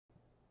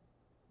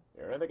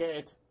Here in the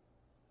gate.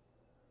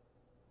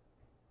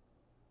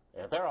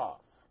 And they're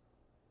off.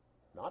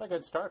 Not a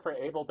good start for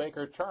Abel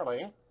Baker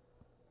Charlie.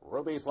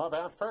 Ruby's Love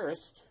out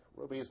first.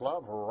 Ruby's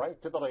Love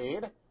right to the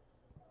lead.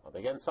 On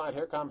the inside,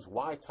 here comes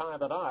Why Tie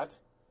the Knot.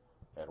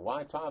 And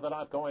Why Tie the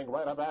Knot going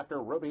right up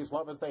after Ruby's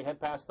Love as they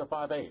head past the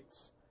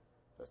 5/8.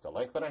 Just a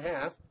length and a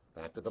half.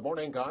 Back to the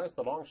morning, guys.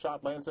 The long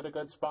shot lands at a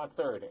good spot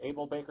third.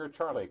 Abel Baker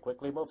Charlie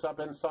quickly moves up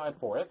inside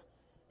fourth.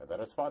 And then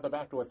it's farther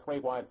back to a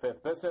 3-wide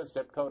fifth business.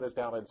 Zip code is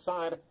down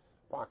inside.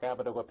 Park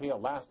Avenue Appeal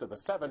last of the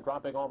 7,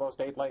 dropping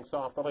almost 8 lengths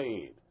off the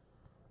lead.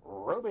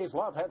 Ruby's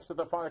Love heads to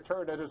the far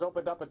turn. It has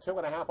opened up a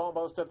 2.5,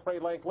 almost a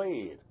 3-length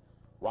lead.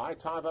 Why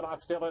Tie the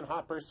Knot still in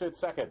hot pursuit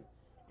second.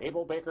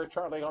 Abel Baker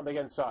Charlie on the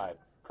inside.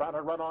 Trying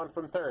to run on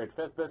from third.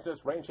 Fifth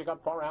business ranging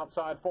up far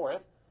outside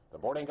fourth. The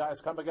morning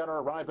guys coming on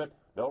a ride, but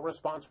no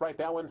response right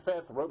now in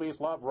fifth. Ruby's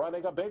Love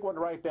running a big one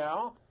right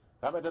now.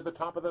 Coming to the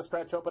top of the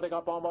stretch, opening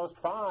up almost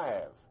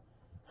 5.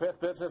 Fifth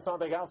business on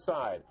the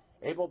outside.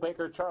 Abel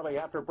Baker Charlie,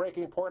 after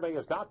breaking poorly,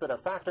 has not been a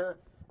factor,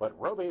 but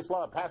Ruby's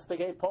Love past the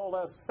gate pole,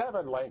 a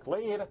 7-length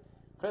lead.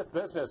 Fifth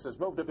business has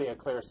moved to be a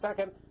clear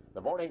second.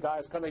 The morning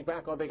guys coming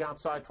back on the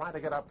outside, trying to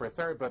get up for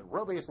third, but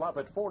Ruby's Love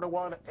at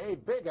 4-1. A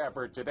big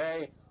effort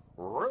today.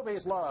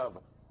 Ruby's Love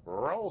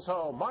rolls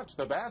home much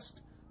the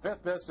best.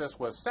 Fifth business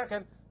was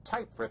second,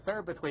 tight for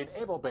third between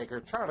Abel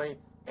Baker Charlie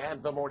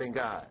and the morning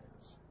guys.